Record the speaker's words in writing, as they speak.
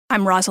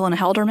I'm Rosalind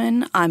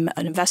Helderman. I'm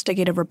an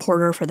investigative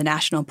reporter for the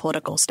National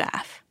Political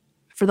Staff.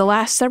 For the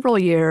last several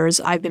years,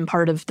 I've been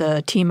part of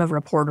the team of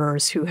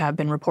reporters who have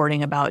been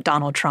reporting about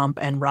Donald Trump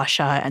and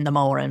Russia and the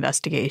Mueller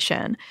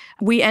investigation.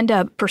 We end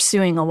up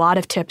pursuing a lot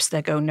of tips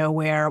that go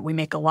nowhere. We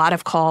make a lot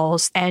of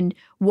calls, and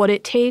what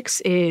it takes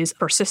is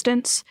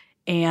persistence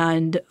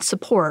and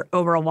support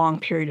over a long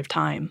period of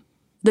time.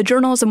 The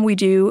journalism we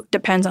do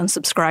depends on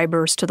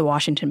subscribers to The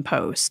Washington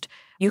Post.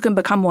 You can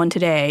become one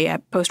today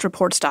at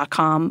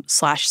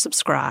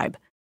postreports.com/subscribe.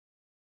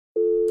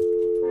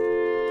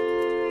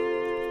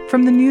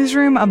 From the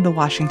newsroom of The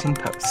Washington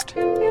Post.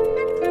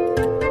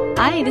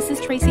 Hi, this is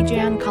Tracy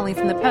Jan calling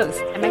from The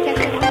Post. Am I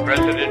catching up?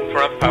 President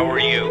Trump, how are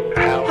you?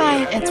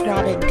 Hi, it's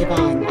Robin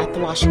Givon at The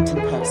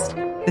Washington Post.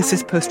 This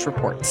is Post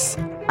Reports.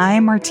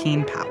 I'm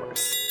Martine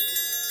Powers.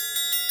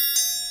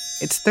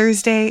 It's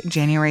Thursday,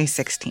 January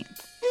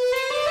 16th.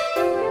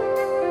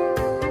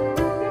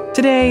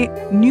 Today,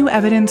 new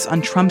evidence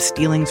on Trump's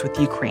dealings with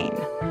Ukraine,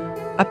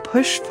 a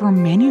push for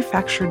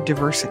manufactured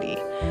diversity,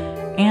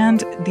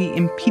 and the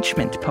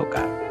impeachment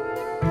polka.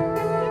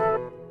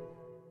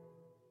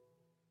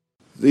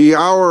 The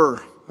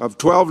hour of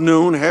 12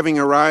 noon having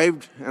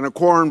arrived and a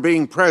quorum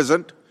being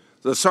present,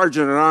 the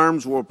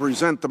Sergeant-at-Arms will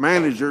present the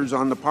managers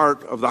on the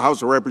part of the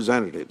House of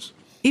Representatives.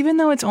 Even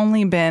though it's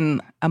only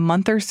been a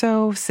month or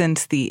so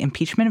since the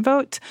impeachment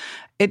vote,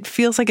 it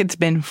feels like it's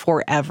been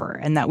forever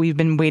and that we've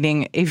been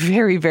waiting a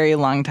very, very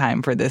long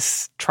time for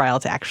this trial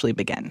to actually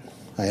begin.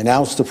 I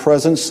announce the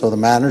presence of the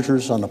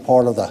managers on the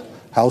part of the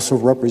House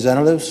of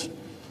Representatives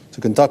to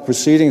conduct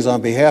proceedings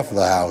on behalf of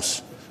the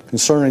House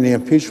concerning the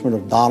impeachment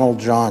of Donald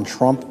John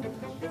Trump,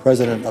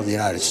 President of the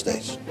United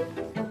States.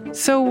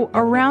 So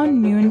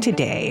around noon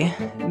today,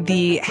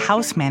 the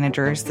House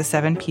managers, the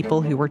 7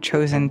 people who were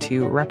chosen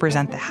to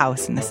represent the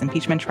House in this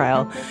impeachment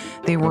trial,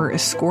 they were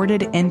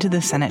escorted into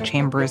the Senate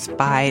chambers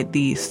by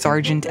the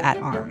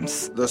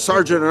Sergeant-at-Arms. The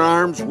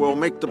Sergeant-at-Arms will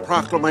make the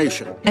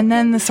proclamation. And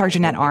then the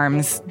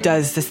Sergeant-at-Arms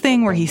does this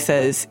thing where he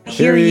says,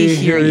 "Hear ye,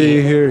 hear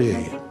ye. Hear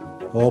ye.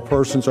 All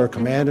persons are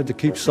commanded to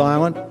keep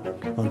silent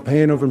on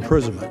pain of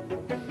imprisonment,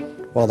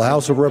 while the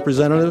House of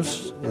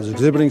Representatives is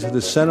exhibiting to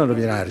the Senate of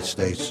the United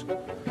States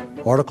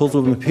articles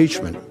of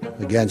impeachment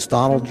against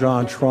Donald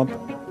John Trump,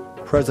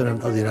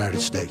 President of the United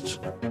States."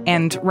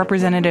 And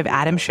Representative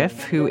Adam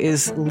Schiff, who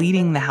is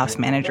leading the House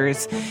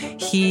managers,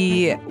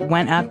 he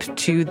went up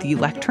to the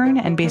lectern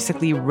and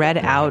basically read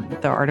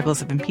out the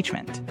articles of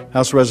impeachment.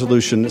 House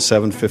Resolution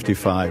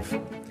 755,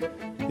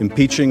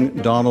 impeaching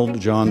Donald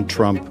John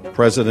Trump,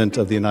 President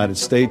of the United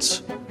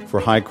States, for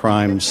high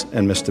crimes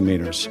and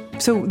misdemeanors.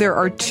 So there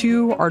are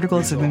 2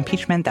 articles of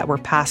impeachment that were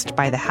passed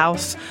by the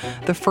House.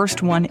 The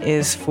first one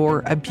is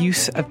for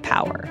abuse of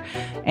power,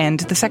 and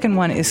the second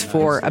one is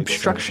for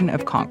obstruction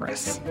of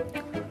Congress.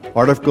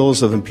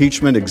 Articles of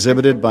impeachment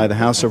exhibited by the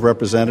House of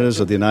Representatives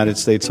of the United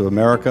States of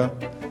America.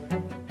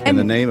 In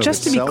the name of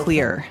just to be itself,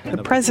 clear,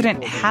 the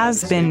president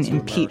has been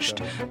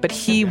impeached, but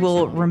he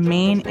will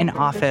remain in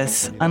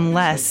office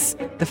unless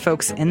the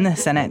folks in the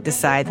Senate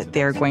decide that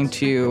they're going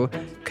to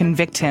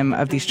convict him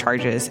of these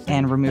charges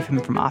and remove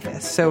him from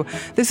office. So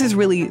this is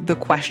really the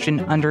question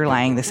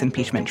underlying this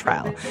impeachment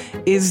trial.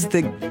 Is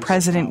the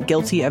president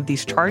guilty of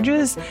these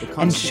charges,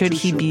 and should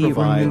he be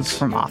removed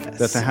from office?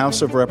 That the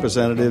House of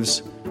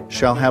Representatives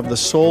shall have the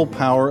sole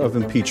power of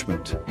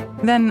impeachment.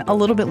 Then a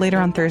little bit later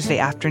on Thursday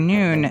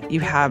afternoon,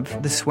 you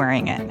have the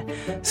swearing in.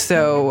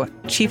 So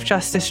Chief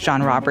Justice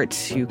John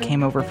Roberts, who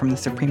came over from the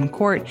Supreme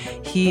Court,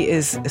 he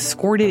is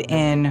escorted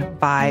in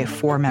by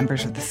 4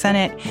 members of the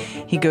Senate.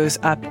 He goes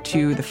up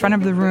to the front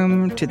of the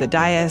room, to the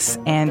dais,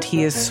 and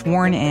he is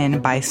sworn in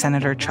by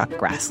Senator Chuck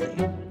Grassley.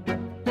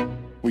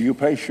 Will you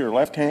place your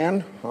left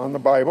hand on the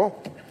Bible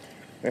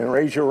and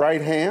raise your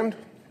right hand?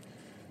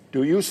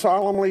 Do you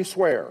solemnly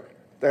swear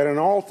that in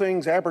all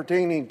things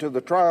appertaining to the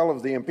trial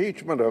of the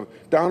impeachment of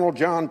Donald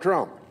John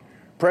Trump,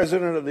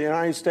 President of the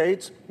United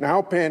States,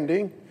 now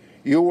pending,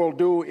 you will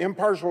do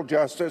impartial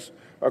justice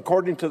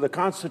according to the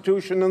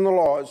Constitution and the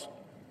laws,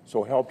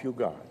 so help you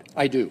God?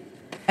 I do.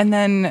 And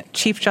then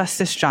Chief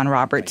Justice John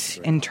Roberts,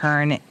 in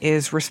turn,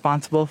 is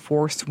responsible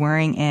for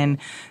swearing in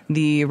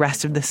the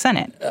rest of the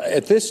Senate.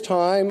 At this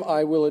time,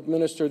 I will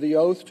administer the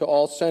oath to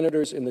all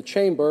senators in the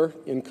chamber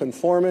in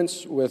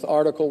conformance with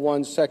Article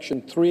 1,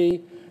 Section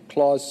 3,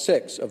 Clause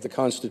 6 of the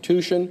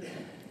Constitution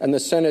and the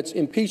Senate's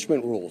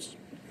impeachment rules.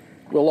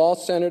 Will all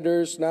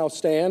senators now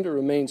stand or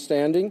remain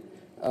standing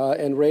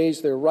and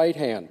raise their right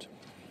hand?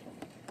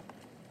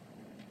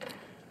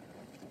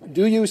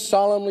 Do you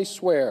solemnly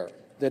swear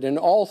that in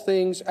all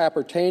things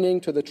appertaining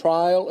to the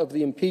trial of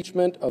the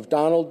impeachment of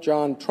Donald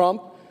John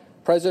Trump,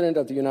 President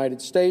of the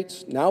United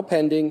States, now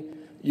pending,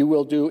 you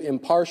will do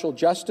impartial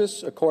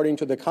justice according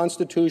to the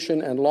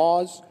Constitution and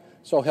laws,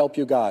 so help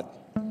you God?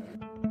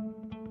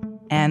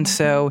 And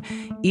so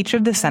each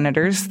of the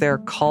senators, they're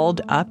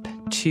called up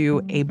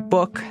to a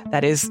book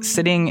that is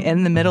sitting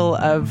in the middle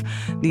of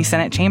the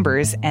Senate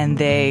chambers, and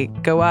they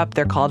go up,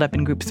 they're called up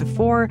in groups of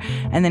 4,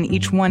 and then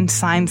each one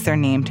signs their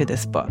name to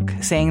this book,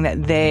 saying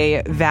that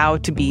they vow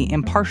to be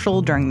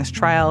impartial during this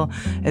trial,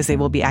 as they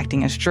will be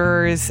acting as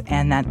jurors,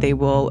 and that they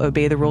will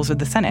obey the rules of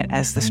the Senate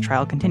as this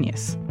trial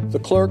continues. The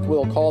clerk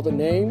will call the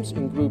names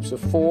in groups of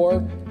 4,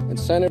 and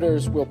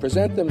senators will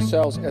present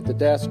themselves at the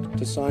desk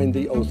to sign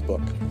the oath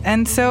book.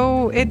 And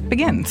so it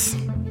begins.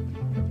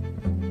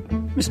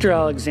 Mr.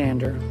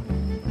 Alexander,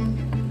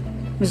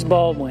 Ms.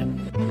 Baldwin,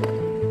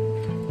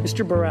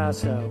 Mr.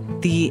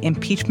 Barrasso. The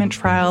impeachment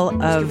trial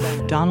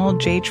of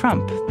Donald J.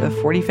 Trump, the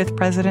 45th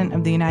president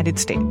of the United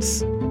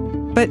States.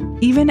 But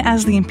even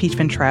as the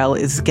impeachment trial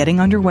is getting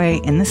underway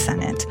in the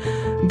Senate,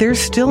 there's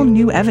still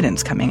new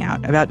evidence coming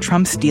out about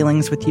Trump's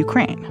dealings with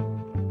Ukraine.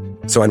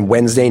 So on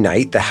Wednesday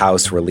night, the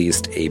House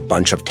released a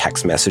bunch of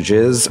text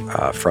messages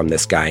from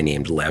this guy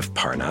named Lev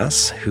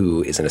Parnas,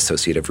 who is an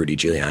associate of Rudy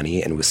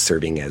Giuliani and was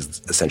serving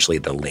as essentially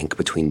the link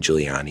between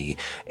Giuliani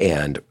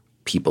and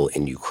people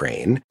in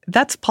Ukraine.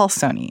 That's Paul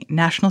Soni,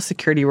 national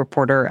security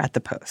reporter at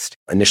The Post.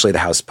 Initially, the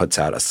House puts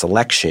out a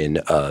selection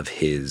of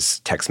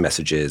his text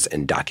messages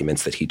and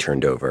documents that he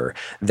turned over.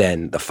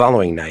 Then the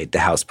following night, the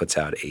House puts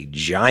out a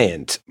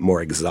giant,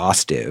 more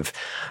exhaustive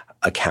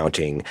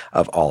accounting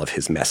of all of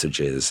his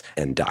messages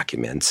and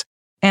documents.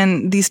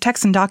 And these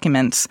texts and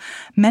documents,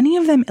 many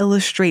of them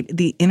illustrate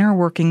the inner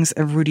workings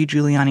of Rudy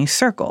Giuliani's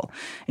circle,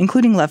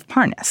 including Lev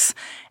Parnas,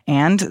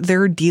 and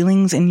their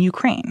dealings in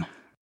Ukraine.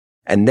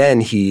 And then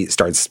he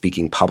starts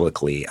speaking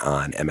publicly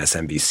on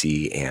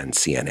MSNBC and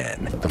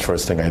CNN. The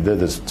first thing I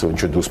did is to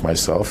introduce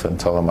myself and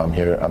tell him I'm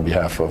here on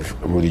behalf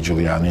of Rudy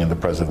Giuliani and the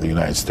President of the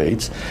United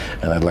States.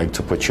 And I'd like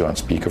to put you on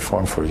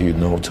speakerphone for you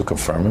to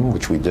confirm him,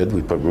 which we did.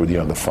 We put Rudy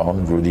on the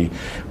phone. Rudy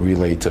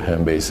relayed to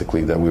him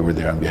basically that we were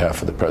there on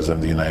behalf of the President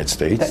of the United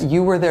States. That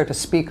you were there to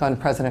speak on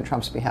President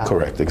Trump's behalf.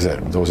 Correct,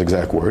 exactly. Those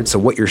exact words. So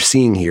what you're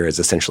seeing here is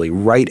essentially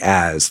right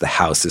as the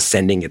House is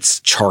sending its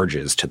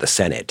charges to the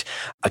Senate,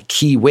 a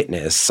key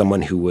witness,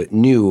 someone who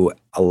knew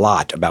a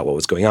lot about what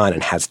was going on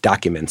and has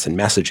documents and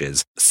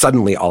messages,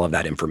 suddenly all of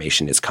that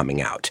information is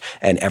coming out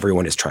and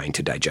everyone is trying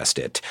to digest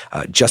it,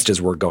 just as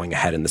we're going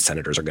ahead and the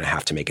senators are going to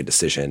have to make a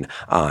decision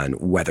on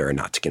whether or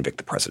not to convict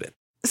the president.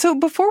 So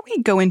before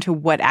we go into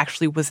what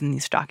actually was in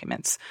these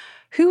documents,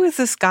 who is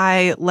this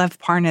guy, Lev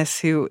Parnas,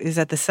 who is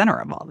at the center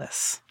of all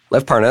this?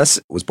 Lev Parnas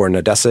was born in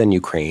Odessa in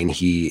Ukraine.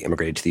 He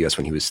immigrated to the U.S.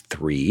 when he was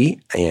 3,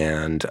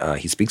 and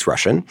he speaks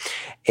Russian.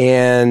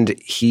 And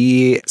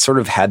he sort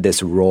of had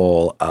this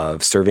role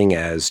of serving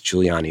as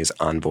Giuliani's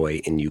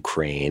envoy in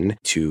Ukraine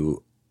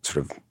to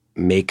sort of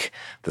make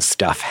the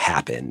stuff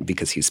happen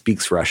because he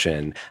speaks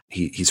Russian.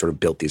 He sort of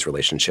built these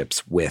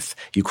relationships with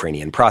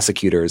Ukrainian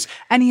prosecutors.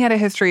 And he had a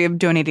history of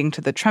donating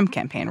to the Trump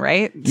campaign,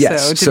 right?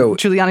 Yes. So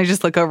did Giuliani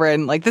just look over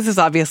and this is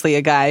obviously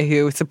a guy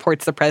who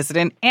supports the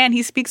president and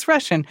he speaks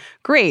Russian.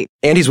 Great.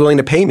 And he's willing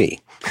to pay me.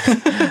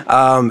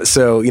 Lev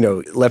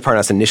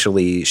Parnas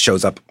initially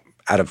shows up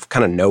out of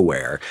kind of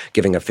nowhere,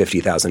 giving a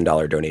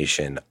 $50,000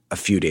 donation a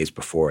few days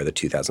before the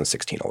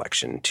 2016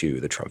 election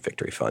to the Trump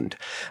Victory Fund.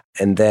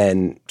 And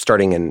then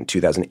starting in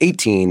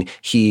 2018,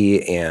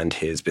 he and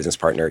his business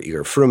partner,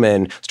 Igor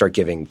Fruman, start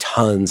giving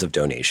tons of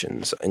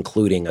donations,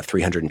 including a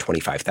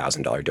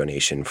 $325,000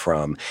 donation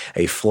from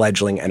a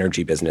fledgling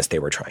energy business they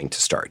were trying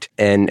to start.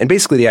 And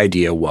basically the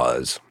idea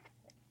was,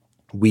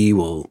 we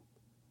will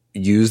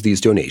use these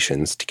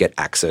donations to get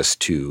access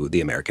to the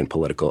American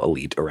political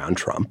elite around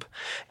Trump.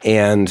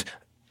 And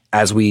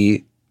as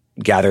we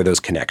gather those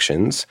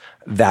connections,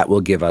 that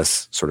will give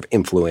us sort of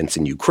influence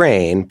in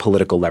Ukraine,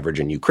 political leverage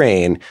in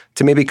Ukraine,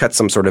 to maybe cut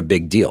some sort of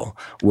big deal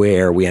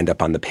where we end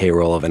up on the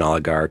payroll of an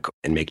oligarch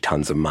and make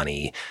tons of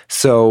money.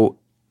 So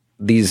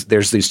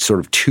there's these sort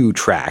of 2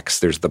 tracks.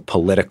 There's the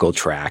political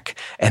track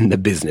and the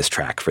business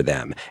track for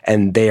them.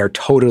 And they are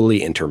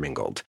totally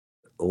intermingled.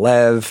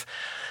 Lev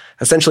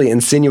essentially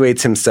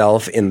insinuates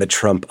himself in the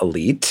Trump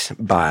elite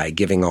by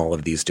giving all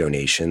of these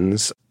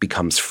donations,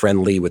 becomes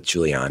friendly with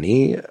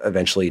Giuliani,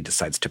 eventually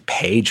decides to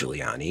pay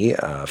Giuliani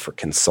for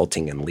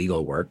consulting and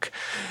legal work,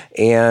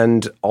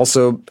 and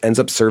also ends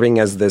up serving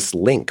as this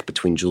link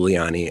between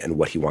Giuliani and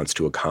what he wants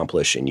to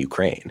accomplish in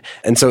Ukraine.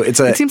 And so it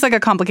seems like a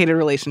complicated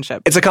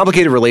relationship. It's a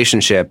complicated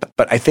relationship,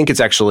 but I think it's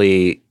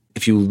actually,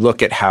 if you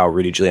look at how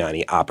Rudy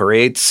Giuliani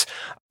operates,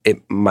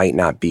 it might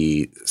not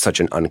be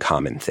such an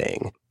uncommon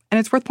thing. And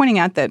it's worth pointing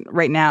out that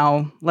right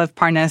now, Lev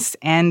Parnas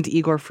and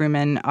Igor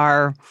Fruman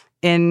are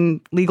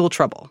in legal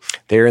trouble.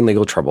 They're in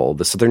legal trouble.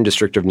 The Southern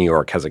District of New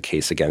York has a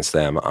case against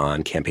them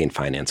on campaign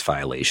finance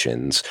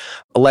violations.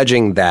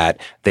 alleging that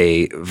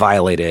they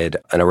violated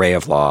an array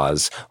of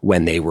laws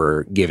when they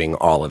were giving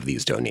all of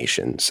these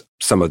donations.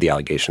 Some of the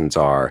allegations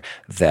are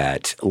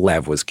that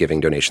Lev was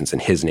giving donations in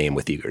his name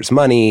with Igor's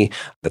money,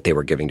 that they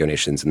were giving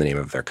donations in the name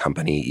of their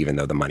company, even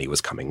though the money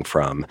was coming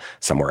from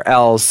somewhere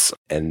else.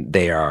 And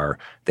they are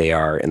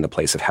in the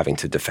place of having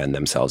to defend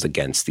themselves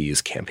against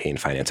these campaign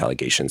finance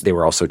allegations. They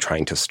were also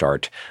trying to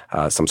start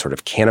some sort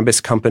of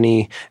cannabis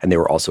company, and they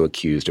were also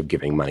accused of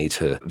giving money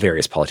to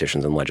various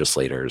politicians and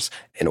legislators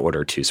in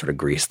order to sort of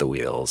grease the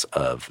wheels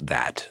of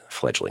that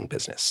fledgling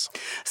business.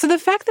 So the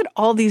fact that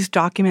all these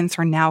documents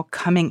are now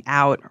coming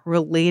out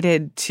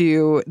related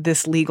to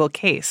this legal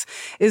case,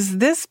 is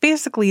this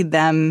basically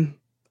them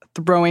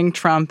throwing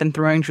Trump and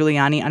throwing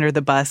Giuliani under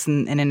the bus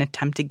in an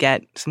attempt to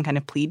get some kind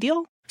of plea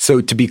deal? So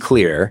to be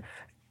clear,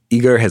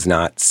 Igor has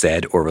not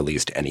said or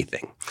released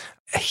anything.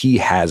 He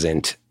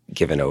hasn't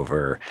given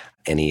over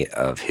any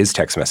of his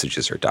text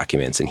messages or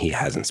documents, and he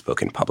hasn't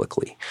spoken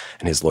publicly.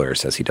 And his lawyer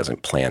says he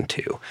doesn't plan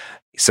to.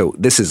 So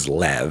this is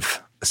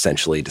Lev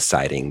essentially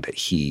deciding that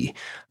he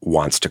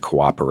wants to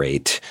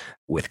cooperate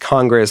with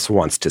Congress,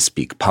 wants to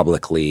speak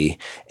publicly,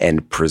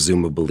 and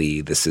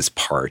presumably this is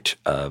part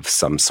of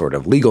some sort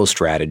of legal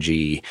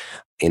strategy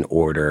in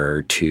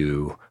order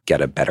to get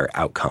a better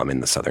outcome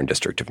in the Southern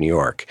District of New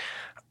York.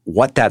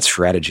 What that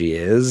strategy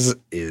is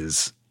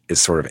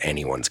sort of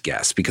anyone's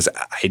guess, because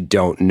I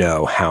don't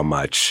know how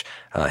much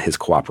his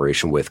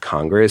cooperation with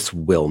Congress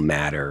will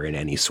matter in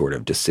any sort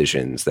of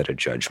decisions that a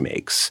judge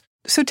makes.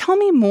 So tell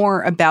me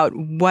more about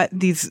what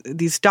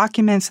these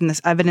documents and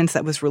this evidence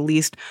that was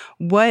released,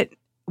 what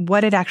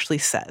it actually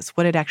says,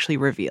 what it actually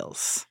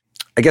reveals.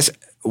 I guess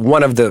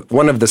one of the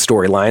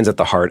storylines at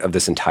the heart of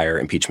this entire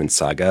impeachment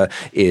saga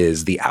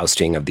is the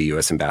ousting of the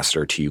U.S.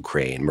 ambassador to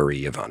Ukraine,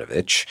 Marie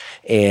Yovanovitch.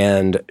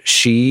 And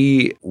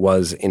she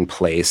was in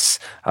place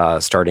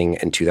starting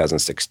in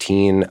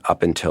 2016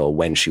 up until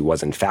when she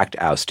was in fact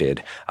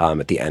ousted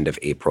at the end of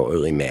April,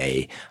 early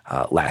May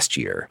last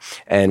year.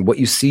 And what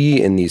you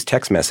see in these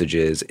text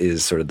messages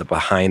is sort of the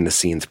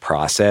behind-the-scenes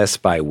process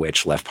by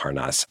which Lev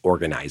Parnas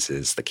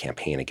organizes the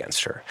campaign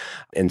against her.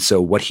 And so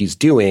what he's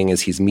doing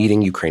is he's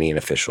meeting Ukrainian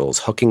officials,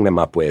 hooking them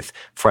up with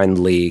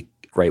friendly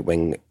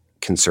right-wing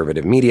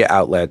conservative media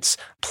outlets,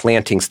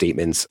 planting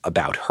statements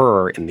about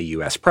her in the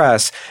U.S.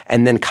 press,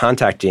 and then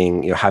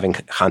having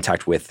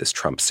contact with this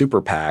Trump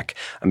super PAC,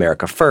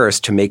 America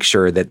First, to make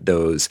sure that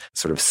those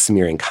sort of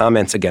smearing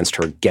comments against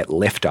her get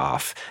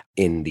liftoff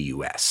in the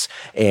U.S.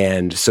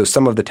 And so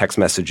some of the text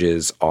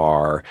messages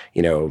are,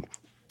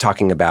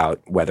 talking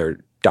about whether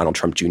Donald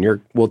Trump Jr.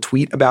 will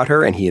tweet about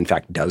her, and he in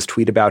fact does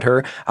tweet about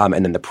her,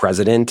 and then the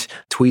president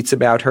tweets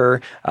about her.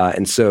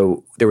 And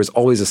so there was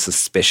always a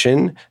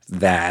suspicion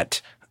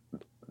that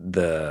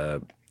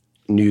the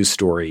news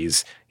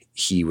stories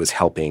he was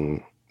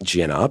helping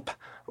gin up,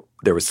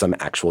 there was some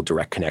actual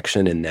direct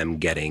connection in them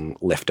getting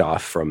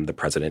liftoff from the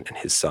president and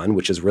his son,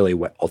 which is really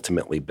what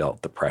ultimately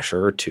built the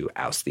pressure to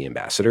oust the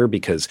ambassador,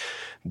 because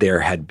there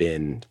had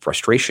been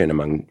frustration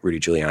among Rudy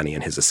Giuliani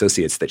and his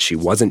associates that she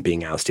wasn't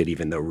being ousted,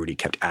 even though Rudy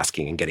kept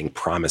asking and getting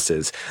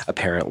promises,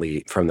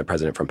 apparently, from the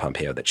president, from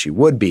Pompeo, that she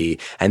would be.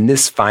 And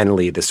this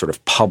sort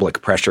of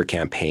public pressure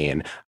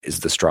campaign is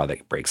the straw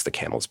that breaks the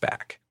camel's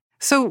back.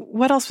 So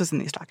what else was in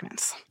these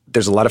documents?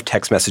 There's a lot of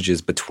text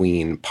messages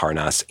between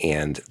Parnas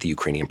and the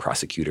Ukrainian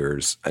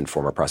prosecutors and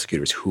former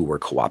prosecutors who were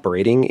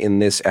cooperating in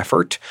this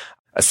effort,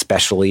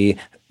 especially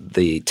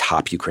the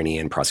top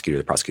Ukrainian prosecutor,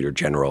 the prosecutor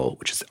general,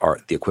 which is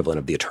the equivalent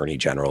of the attorney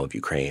general of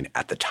Ukraine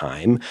at the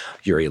time,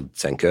 Yuri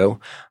Lutsenko.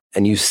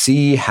 And you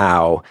see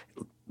how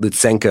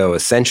Lutsenko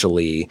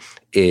essentially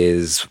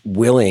is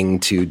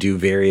willing to do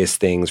various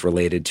things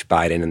related to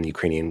Biden and the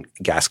Ukrainian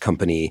gas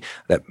company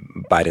that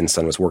Biden's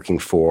son was working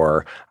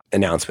for,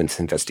 announcements,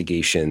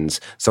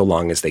 investigations, so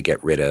long as they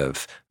get rid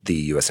of the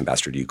U.S.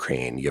 ambassador to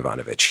Ukraine,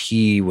 Yovanovitch.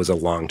 He was a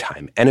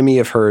longtime enemy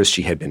of hers.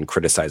 She had been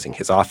criticizing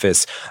his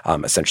office,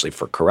 essentially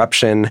for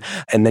corruption.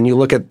 And then you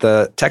look at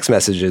the text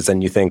messages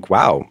and you think,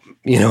 wow,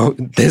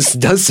 this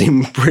does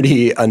seem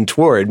pretty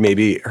untoward.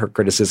 Maybe her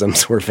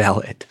criticisms were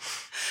valid.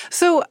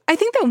 So I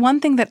think that one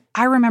thing that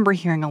I remember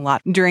hearing a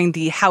lot during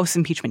the House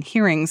impeachment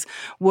hearings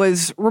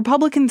was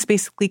Republicans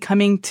basically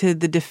coming to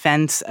the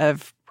defense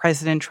of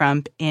President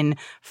Trump in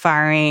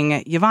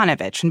firing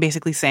Yovanovitch and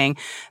basically saying,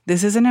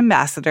 this is an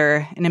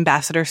ambassador. An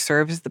ambassador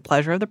serves the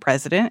pleasure of the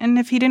president. And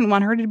if he didn't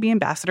want her to be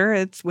ambassador,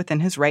 it's within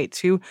his right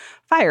to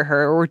fire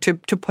her or to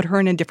put her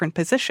in a different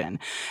position.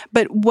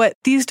 But what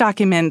these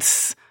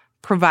documents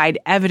provide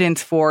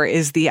evidence for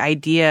is the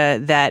idea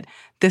that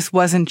this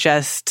wasn't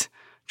just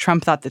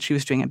Trump thought that she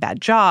was doing a bad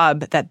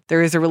job, that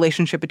there is a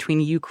relationship between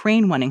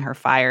Ukraine wanting her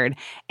fired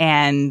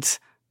and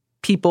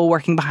people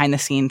working behind the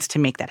scenes to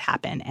make that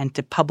happen and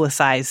to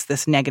publicize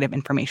this negative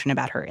information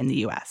about her in the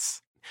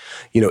U.S.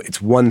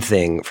 It's one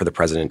thing for the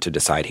president to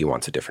decide he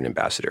wants a different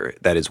ambassador.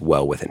 That is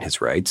well within his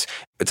rights.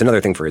 It's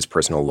another thing for his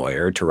personal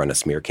lawyer to run a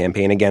smear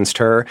campaign against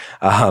her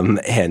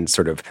and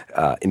sort of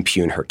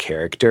impugn her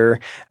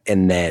character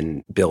and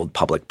then build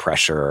public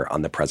pressure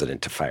on the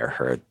president to fire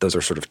her. Those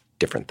are sort of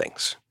different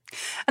things.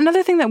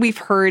 Another thing that we've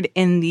heard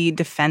in the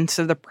defense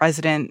of the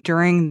president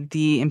during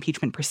the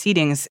impeachment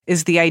proceedings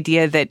is the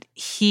idea that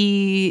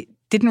he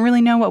didn't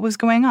really know what was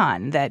going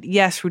on, that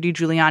yes, Rudy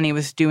Giuliani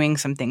was doing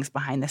some things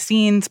behind the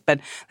scenes, but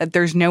that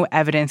there's no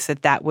evidence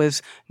that that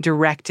was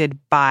directed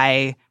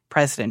by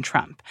President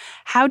Trump.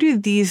 How do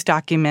these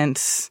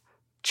documents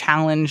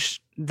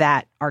challenge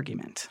that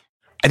argument?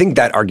 I think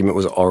that argument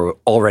was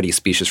already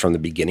specious from the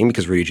beginning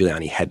because Rudy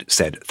Giuliani had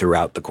said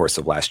throughout the course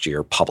of last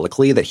year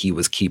publicly that he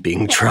was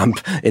keeping Trump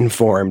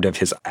informed of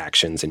his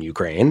actions in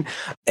Ukraine.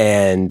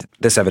 And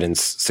this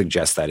evidence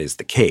suggests that is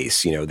the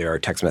case. You know, there are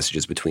text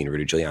messages between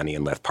Rudy Giuliani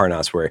and Lev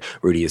Parnas where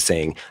Rudy is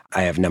saying,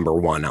 I have number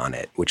one on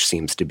it, which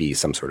seems to be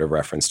some sort of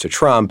reference to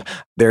Trump.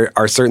 There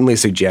are certainly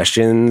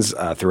suggestions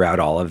throughout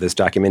all of this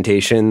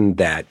documentation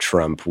that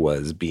Trump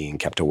was being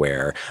kept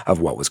aware of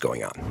what was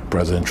going on.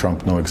 President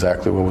Trump knew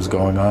exactly what was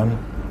going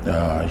on.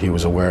 He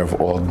was aware of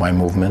all of my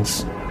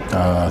movements.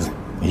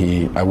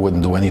 I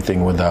wouldn't do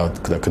anything without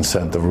the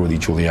consent of Rudy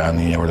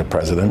Giuliani or the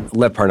president.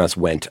 Lev Parnas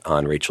went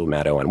on Rachel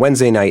Maddow on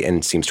Wednesday night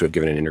and seems to have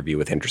given an interview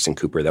with Anderson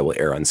Cooper that will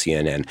air on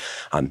CNN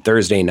on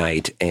Thursday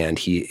night. And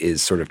he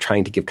is sort of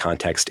trying to give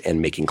context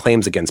and making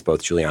claims against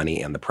both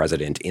Giuliani and the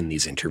president in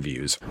these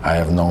interviews. I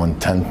have no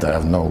intent. I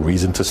have no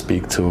reason to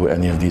speak to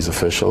any of these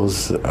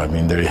officials. I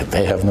mean,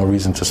 they have no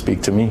reason to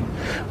speak to me.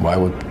 Why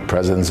would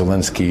President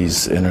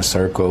Zelensky's inner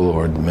circle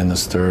or the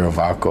Minister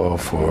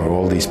Avakov or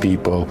all these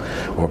people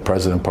or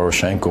President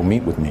Poroshenko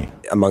meet with me?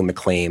 Among the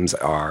claims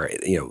are,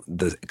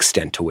 the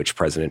extent to which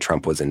President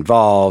Trump was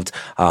involved,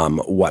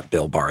 what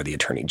Bill Barr, the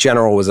Attorney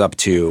General, was up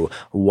to,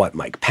 what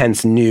Mike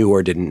Pence knew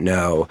or didn't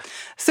know.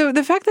 So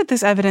the fact that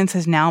this evidence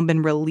has now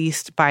been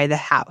released by the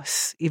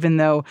House, even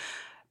though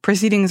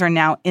proceedings are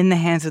now in the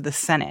hands of the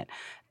Senate,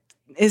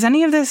 is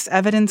any of this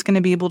evidence going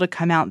to be able to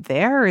come out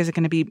there, or is it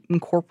going to be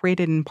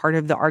incorporated in part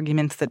of the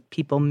arguments that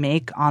people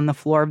make on the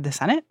floor of the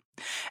Senate?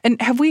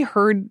 And have we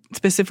heard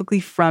specifically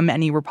from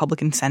any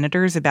Republican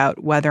senators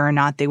about whether or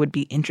not they would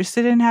be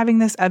interested in having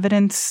this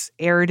evidence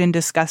aired and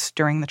discussed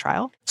during the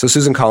trial? So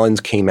Susan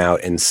Collins came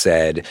out and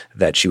said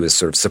that she was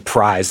sort of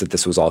surprised that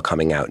this was all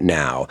coming out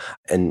now.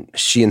 And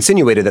she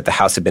insinuated that the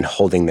House had been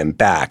holding them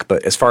back.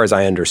 But as far as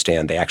I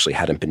understand, they actually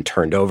hadn't been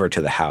turned over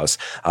to the House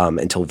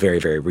until very,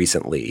 very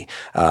recently.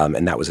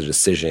 And that was a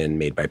decision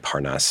made by Lev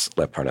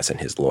Parnas and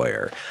his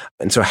lawyer.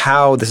 And so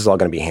how this is all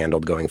going to be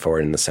handled going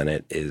forward in the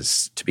Senate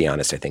is, to be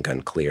honest, I think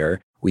unclear.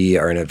 We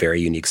are in a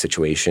very unique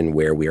situation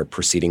where we are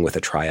proceeding with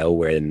a trial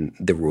wherein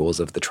the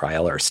rules of the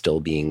trial are still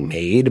being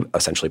made,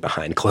 essentially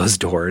behind closed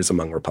doors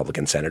among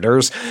Republican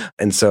senators.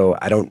 And so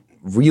I don't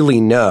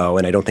really know,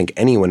 and I don't think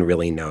anyone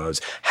really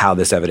knows, how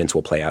this evidence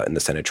will play out in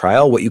the Senate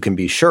trial. What you can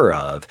be sure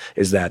of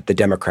is that the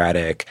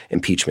Democratic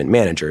impeachment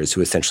managers,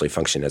 who essentially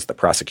function as the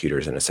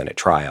prosecutors in a Senate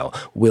trial,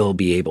 will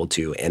be able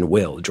to and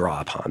will draw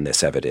upon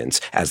this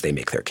evidence as they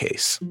make their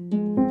case.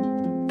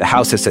 The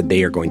House has said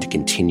they are going to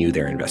continue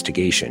their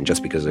investigation.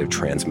 Just because they've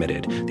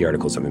transmitted the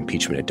articles of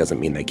impeachment, it doesn't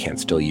mean they can't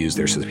still use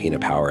their subpoena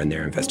power and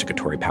their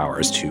investigatory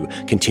powers to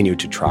continue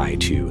to try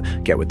to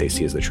get what they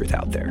see as the truth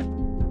out there.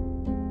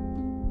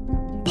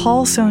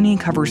 Paul Sonny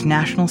covers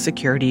national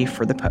security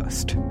for The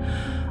Post.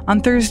 On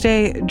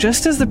Thursday,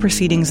 just as the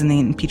proceedings in the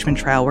impeachment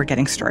trial were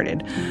getting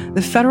started,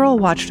 the federal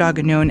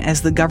watchdog known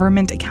as the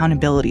Government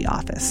Accountability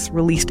Office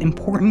released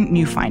important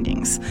new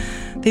findings.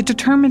 They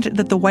determined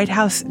that the White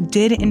House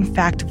did in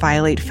fact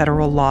violate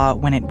federal law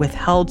when it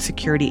withheld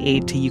security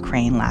aid to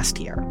Ukraine last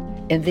year.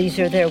 And these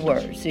are their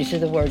words. These are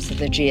the words of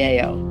the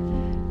GAO.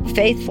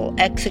 Faithful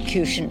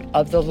execution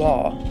of the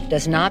law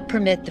does not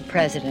permit the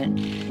president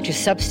to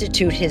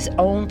substitute his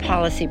own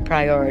policy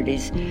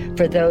priorities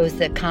for those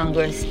that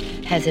Congress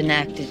has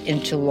enacted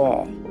into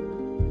law.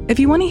 If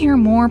you want to hear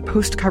more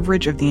Post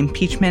coverage of the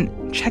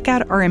impeachment, check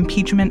out our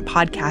impeachment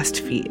podcast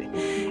feed.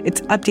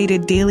 It's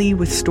updated daily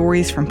with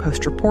stories from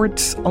Post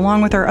reports,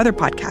 along with our other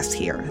podcasts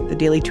here, The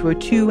Daily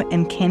 202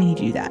 and Can He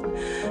Do That?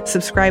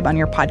 Subscribe on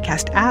your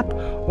podcast app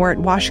or at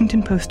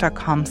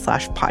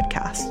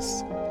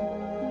washingtonpost.com/podcasts.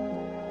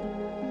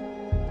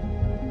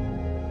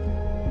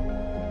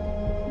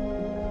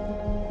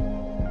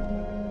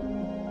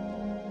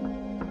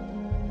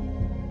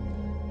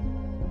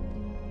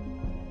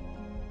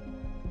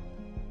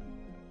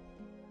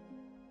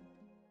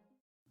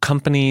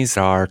 Companies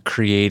are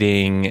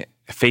creating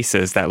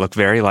faces that look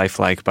very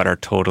lifelike but are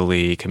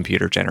totally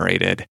computer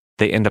generated.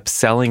 They end up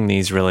selling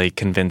these really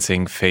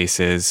convincing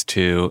faces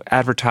to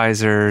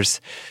advertisers,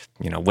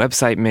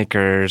 website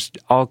makers,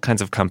 all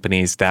kinds of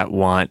companies that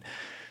want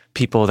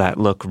people that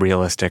look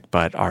realistic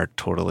but are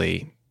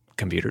totally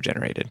computer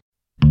generated.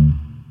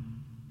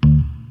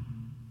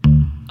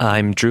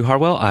 I'm Drew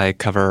Harwell. I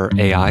cover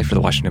AI for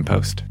The Washington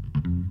Post.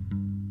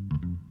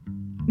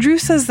 Drew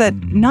says that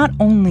not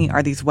only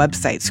are these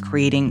websites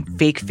creating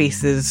fake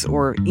faces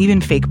or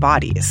even fake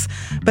bodies,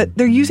 but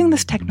they're using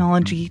this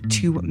technology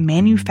to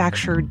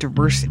manufacture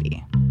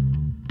diversity.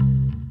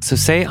 So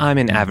say I'm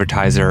an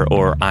advertiser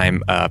or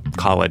I'm a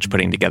college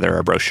putting together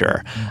a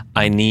brochure.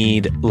 I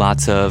need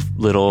lots of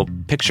little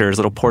pictures,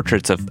 little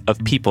portraits of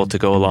people to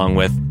go along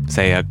with,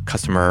 say, a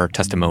customer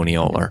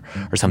testimonial or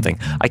something.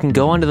 I can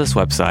go onto this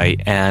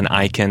website and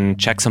I can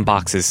check some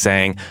boxes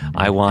saying,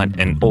 I want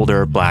an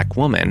older black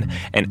woman.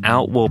 And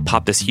out will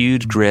pop this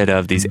huge grid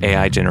of these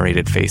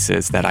AI-generated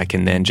faces that I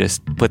can then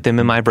just put them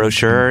in my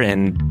brochure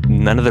and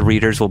none of the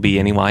readers will be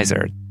any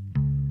wiser.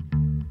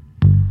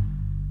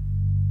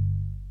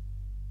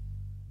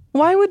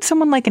 Why would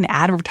someone like an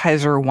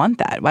advertiser want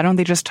that? Why don't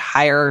they just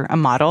hire a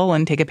model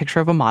and take a picture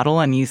of a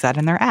model and use that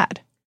in their ad?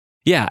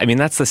 Yeah, I mean,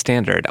 that's the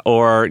standard.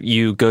 Or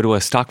you go to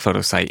a stock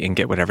photo site and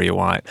get whatever you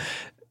want.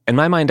 In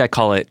my mind, I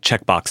call it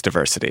checkbox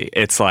diversity.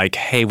 It's like,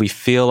 hey, we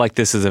feel like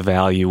this is a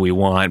value we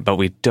want, but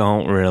we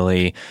don't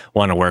really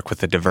want to work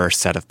with a diverse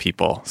set of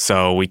people.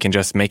 So we can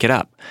just make it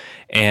up.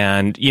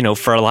 And,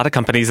 for a lot of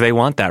companies, they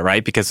want that,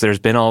 right? Because there's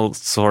been all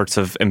sorts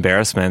of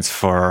embarrassments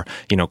for,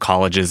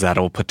 colleges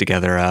that'll put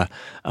together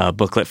a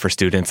booklet for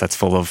students that's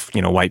full of,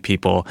 white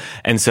people.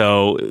 And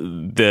so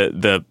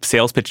the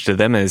sales pitch to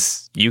them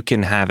is you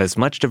can have as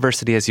much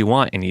diversity as you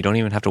want and you don't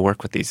even have to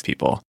work with these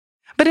people.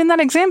 But in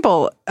that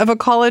example of a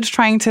college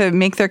trying to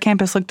make their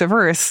campus look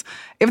diverse,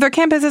 if their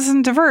campus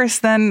isn't diverse,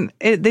 then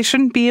they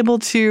shouldn't be able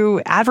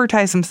to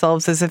advertise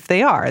themselves as if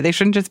they are. They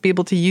shouldn't just be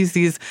able to use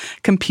these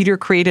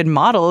computer-created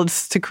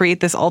models to create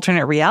this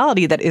alternate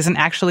reality that isn't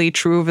actually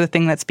true of the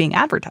thing that's being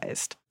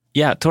advertised.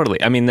 Yeah,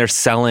 totally. I mean, they're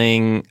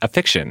selling a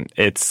fiction.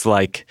 It's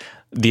like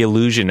the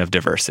illusion of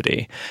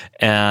diversity.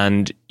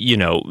 And,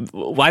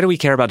 why do we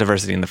care about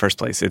diversity in the first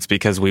place? It's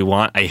because we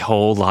want a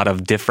whole lot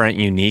of different,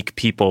 unique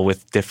people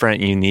with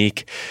different,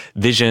 unique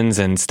visions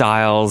and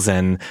styles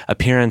and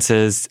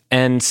appearances.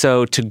 And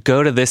so to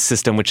go to this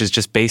system, which is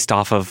just based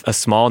off of a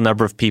small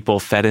number of people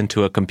fed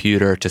into a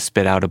computer to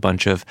spit out a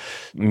bunch of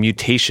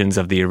mutations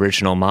of the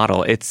original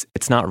model, it's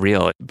not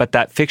real. But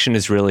that fiction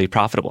is really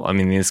profitable. I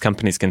mean, these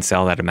companies can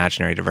sell that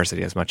imaginary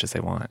diversity as much as they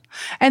want.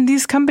 And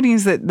these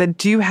companies that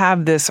do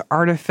have this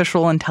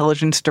artificial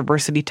intelligence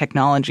diversity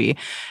technology,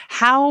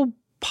 how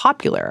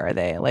popular are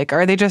they? Like,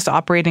 are they just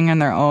operating in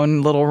their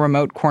own little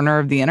remote corner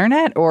of the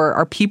internet? Or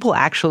are people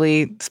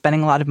actually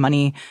spending a lot of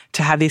money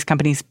to have these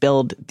companies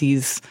build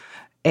these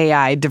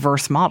AI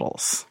diverse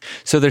models?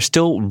 So they're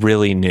still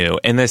really new.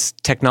 And this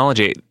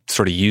technology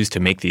sort of used to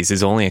make these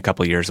is only a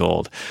couple years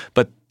old.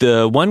 But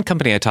the one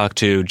company I talked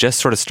to just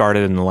sort of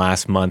started in the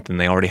last month and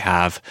they already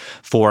have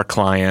 4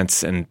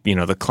 clients. And,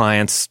 the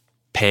clients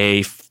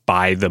pay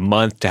by the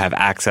month to have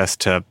access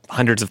to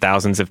hundreds of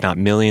thousands, if not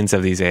millions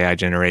of these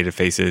AI-generated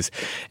faces.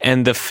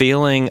 And the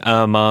feeling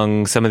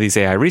among some of these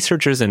AI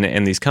researchers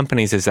and these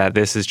companies is that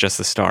this is just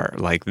the start.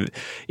 Like,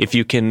 if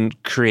you can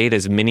create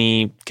as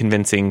many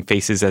convincing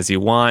faces as you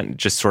want,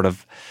 just sort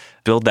of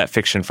build that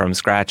fiction from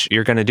scratch,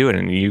 you're going to do it.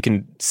 And you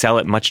can sell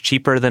it much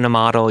cheaper than a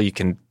model. You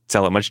can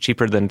sell it much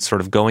cheaper than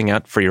sort of going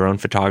out for your own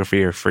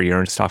photography or for your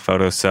own stock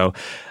photos. So,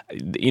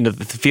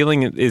 the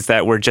feeling is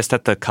that we're just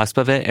at the cusp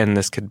of it, and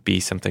this could be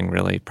something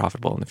really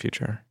profitable in the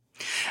future.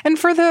 And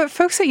for the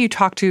folks that you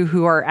talk to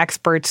who are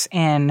experts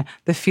in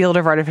the field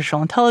of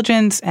artificial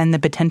intelligence and the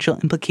potential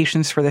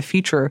implications for the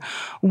future,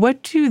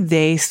 what do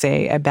they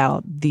say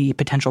about the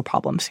potential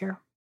problems here?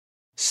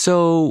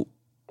 So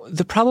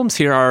the problems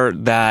here are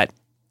that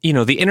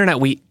the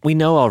internet, we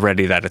know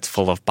already that it's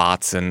full of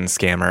bots and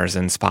scammers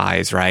and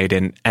spies,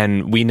 right?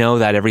 And we know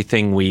that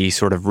everything we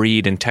sort of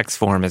read in text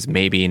form is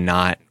maybe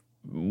not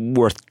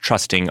worth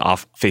trusting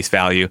off face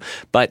value.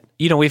 But,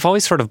 we've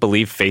always sort of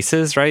believed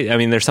faces, right? I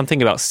mean, there's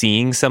something about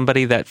seeing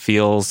somebody that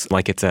feels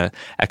like it's a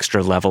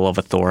extra level of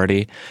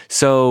authority.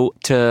 So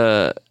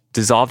to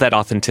dissolve that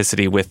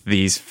authenticity with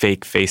these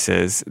fake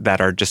faces that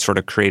are just sort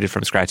of created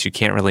from scratch, you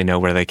can't really know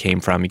where they came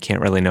from. You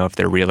can't really know if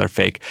they're real or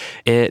fake.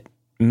 It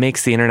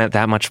makes the internet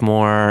that much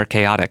more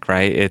chaotic,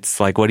 right? It's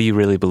like, what do you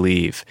really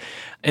believe?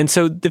 And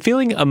so the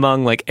feeling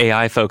among like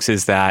AI folks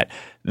is that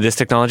this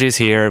technology is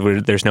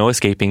here. There's no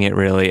escaping it,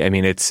 really. I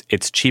mean, it's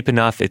cheap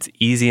enough. It's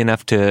easy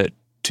enough to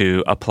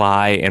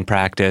apply and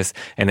practice,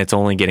 and it's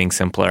only getting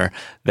simpler.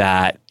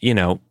 That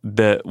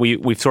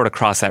we've sort of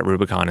crossed that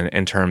Rubicon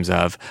in terms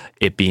of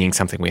it being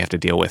something we have to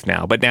deal with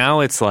now. But now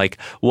it's like,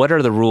 what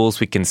are the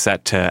rules we can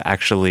set to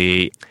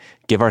actually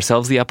give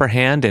ourselves the upper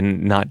hand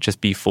and not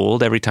just be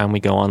fooled every time we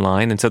go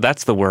online? And so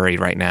that's the worry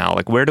right now.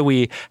 Like, how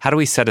do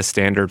we set a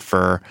standard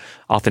for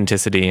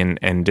authenticity and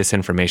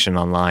disinformation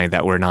online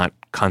that we're not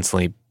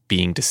constantly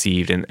being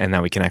deceived and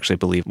that we can actually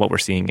believe what we're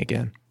seeing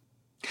again?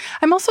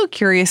 I'm also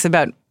curious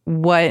about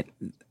what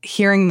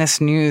hearing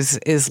this news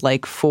is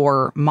like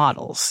for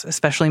models,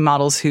 especially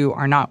models who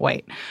are not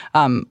white.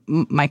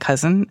 My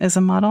cousin is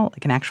a model,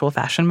 like an actual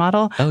fashion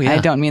model. Oh, yeah. I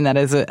don't mean that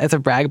as a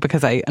brag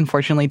because I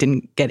unfortunately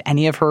didn't get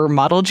any of her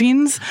model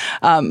genes.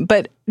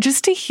 But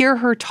just to hear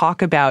her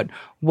talk about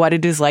what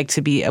it is like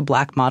to be a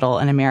Black model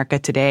in America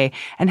today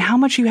and how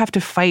much you have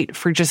to fight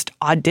for just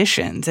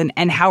auditions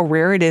and how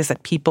rare it is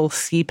that people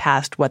see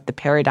past what the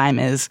paradigm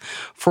is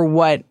for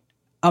what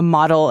a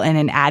model and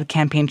an ad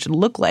campaign should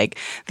look like.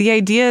 The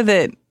idea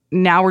that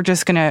now we're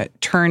just going to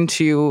turn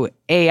to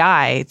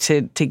AI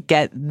to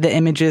get the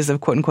images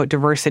of quote unquote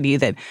diversity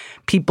that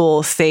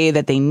people say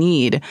that they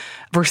need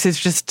versus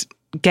just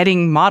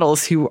getting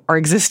models who are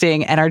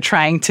existing and are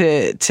trying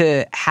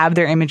to have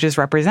their images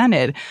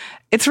represented.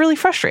 It's really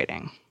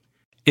frustrating.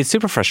 It's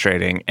super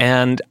frustrating.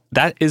 And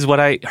that is what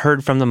I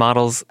heard from the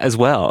models as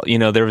well.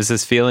 There was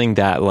this feeling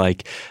that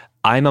like,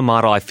 I'm a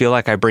model, I feel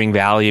like I bring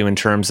value in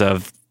terms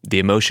of the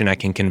emotion I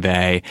can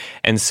convey.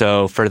 And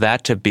so for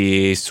that to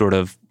be sort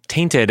of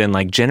tainted and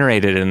like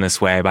generated in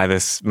this way by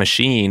this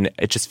machine,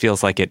 it just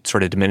feels like it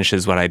sort of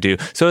diminishes what I do.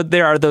 So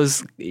there are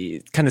those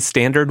kind of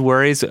standard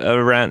worries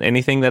around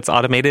anything that's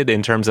automated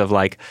in terms of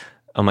like,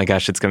 oh my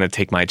gosh, it's going to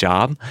take my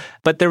job.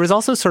 But there was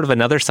also sort of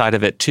another side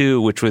of it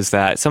too, which was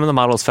that some of the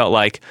models felt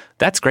like,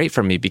 that's great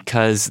for me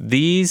because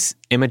these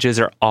images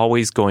are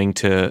always going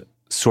to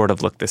sort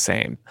of look the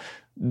same.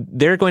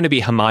 They're going to be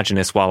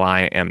homogenous while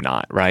I am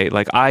not, right?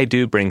 Like I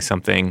do bring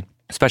something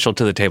special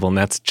to the table, and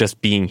that's just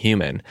being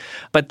human.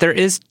 But there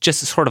is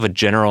just sort of a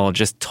general,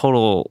 just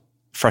total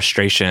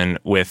frustration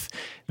with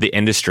the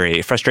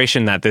industry,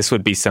 frustration that this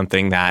would be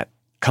something that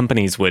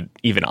companies would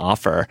even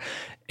offer,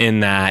 in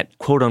that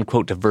quote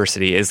unquote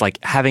diversity is like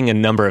having a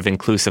number of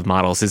inclusive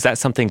models. Is that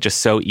something just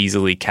so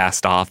easily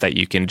cast off that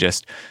you can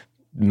just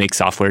make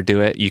software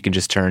do it? You can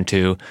just turn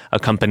to a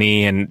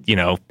company and,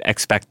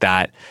 expect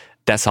that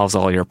solves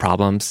all your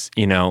problems,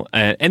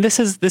 and this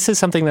is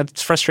something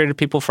that's frustrated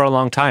people for a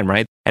long time,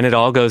 right? And it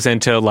all goes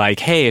into like,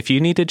 hey, if you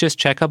need to just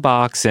check a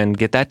box and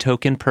get that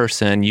token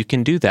person, you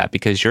can do that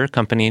because you're a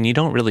company and you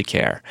don't really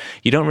care.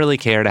 You don't really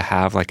care to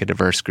have like a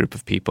diverse group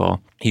of people.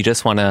 You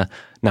just want to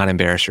not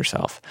embarrass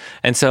yourself.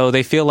 And so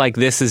they feel like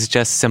this is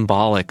just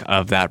symbolic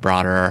of that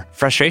broader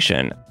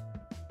frustration.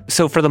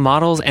 So for the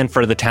models and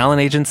for the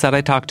talent agents that I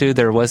talked to,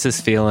 there was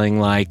this feeling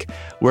like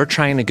we're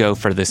trying to go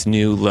for this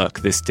new look,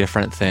 this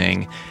different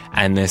thing,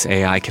 and this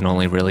AI can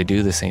only really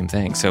do the same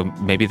thing. So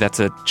maybe that's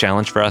a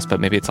challenge for us, but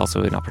maybe it's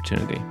also an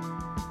opportunity.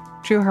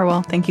 Drew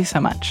Harwell, thank you so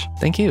much.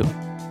 Thank you.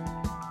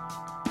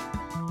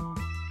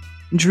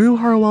 Drew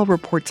Harwell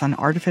reports on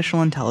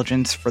artificial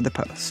intelligence for The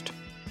Post.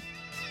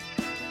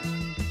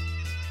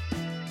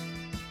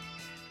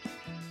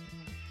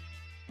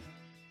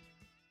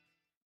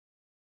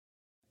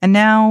 And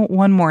now,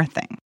 one more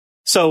thing.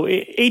 So,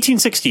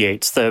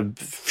 1868,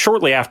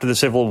 shortly after the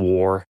Civil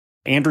War,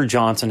 Andrew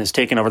Johnson has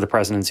taken over the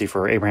presidency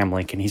for Abraham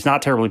Lincoln. He's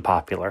not terribly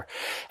popular,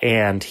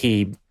 and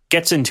he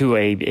gets into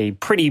a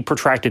pretty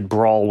protracted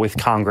brawl with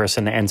Congress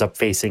and ends up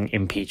facing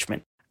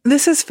impeachment.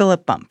 This is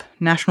Philip Bump,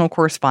 national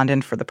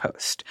correspondent for The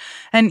Post,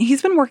 and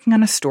he's been working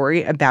on a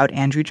story about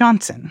Andrew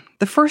Johnson,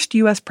 the first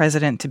U.S.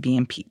 president to be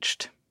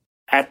impeached.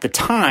 At the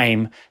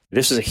time,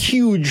 this was a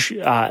huge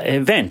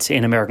event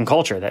in American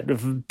culture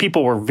that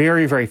people were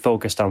very, very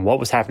focused on what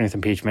was happening with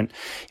impeachment.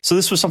 So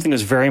this was something that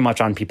was very much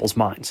on people's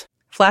minds.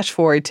 Flash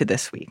forward to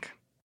this week.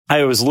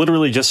 I was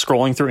literally just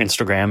scrolling through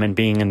Instagram, and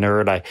being a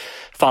nerd, I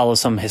follow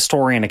some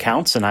historian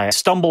accounts, and I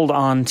stumbled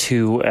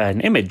onto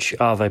an image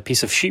of a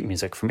piece of sheet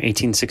music from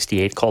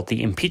 1868 called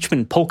the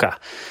Impeachment Polka,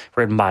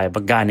 written by a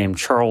guy named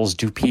Charles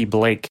Dupuy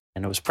Blake,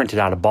 and it was printed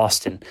out of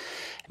Boston.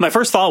 My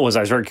first thought was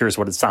I was very curious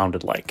what it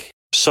sounded like.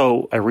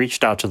 So I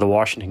reached out to the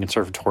Washington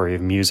Conservatory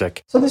of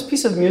Music. So this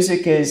piece of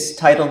music is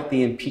titled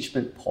The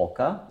Impeachment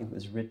Polka. It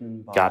was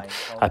written by... Got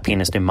a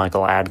pianist named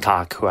Michael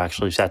Adcock, who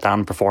actually sat down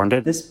and performed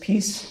it. This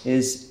piece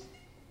is...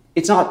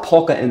 It's not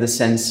polka in the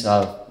sense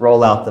of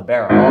roll out the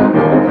barrel,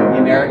 the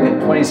American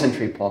 20th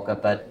century polka,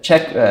 but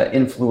Czech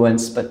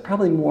influence, but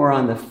probably more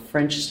on the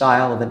French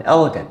style of an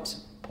elegant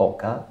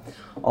polka,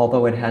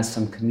 although it has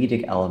some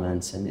comedic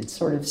elements and it's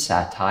sort of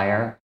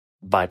satire.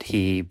 But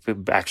he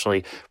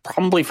actually,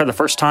 probably for the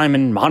first time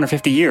in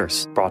 150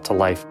 years, brought to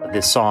life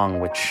this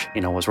song, which,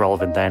 was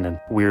relevant then and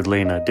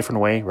weirdly in a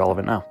different way,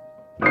 relevant now.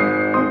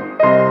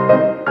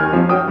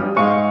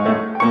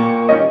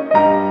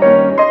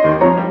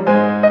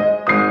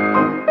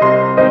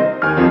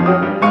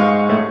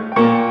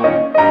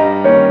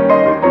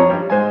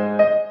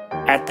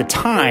 At the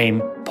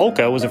time,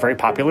 polka was a very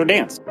popular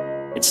dance.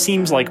 It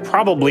seems like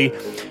probably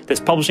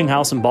this publishing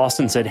house in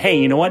Boston said, hey,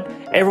 you know what?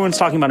 Everyone's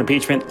talking about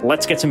impeachment.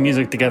 Let's get some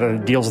music together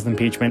that deals with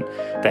impeachment.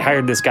 They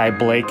hired this guy,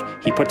 Blake.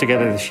 He put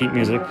together the sheet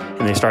music,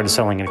 and they started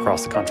selling it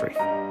across the country.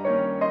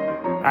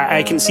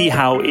 I can see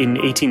how in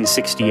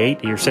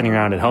 1868, you're sitting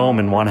around at home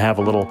and want to have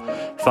a little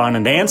fun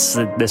and dance.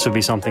 This would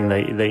be something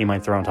that you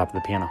might throw on top of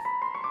the piano.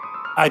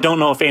 I don't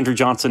know if Andrew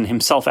Johnson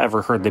himself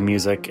ever heard the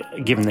music,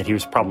 given that he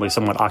was probably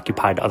somewhat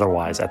occupied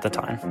otherwise at the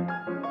time.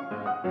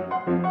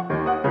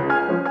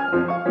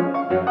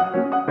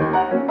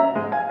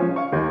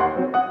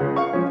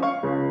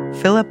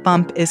 Philip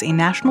Bump is a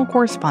national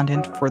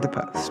correspondent for The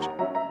Post.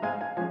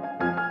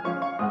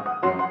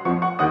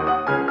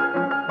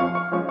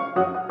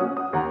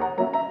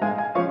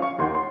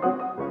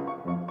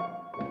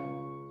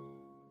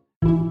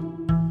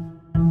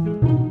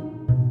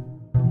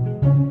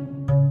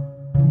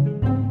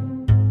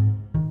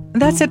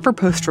 That's it for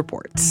Post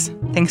Reports.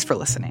 Thanks for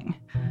listening.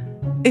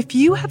 If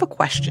you have a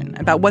question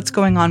about what's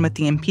going on with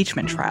the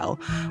impeachment trial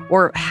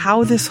or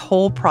how this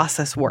whole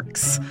process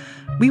works,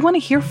 we want to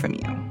hear from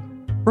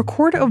you.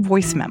 Record a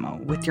voice memo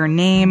with your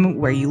name,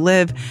 where you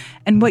live,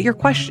 and what your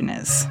question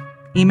is.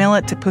 Email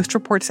it to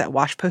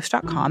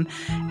postreports@washpost.com,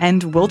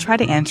 and we'll try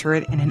to answer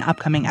it in an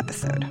upcoming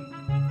episode.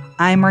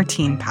 I'm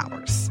Martine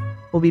Powers.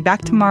 We'll be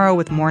back tomorrow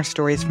with more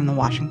stories from the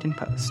Washington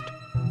Post.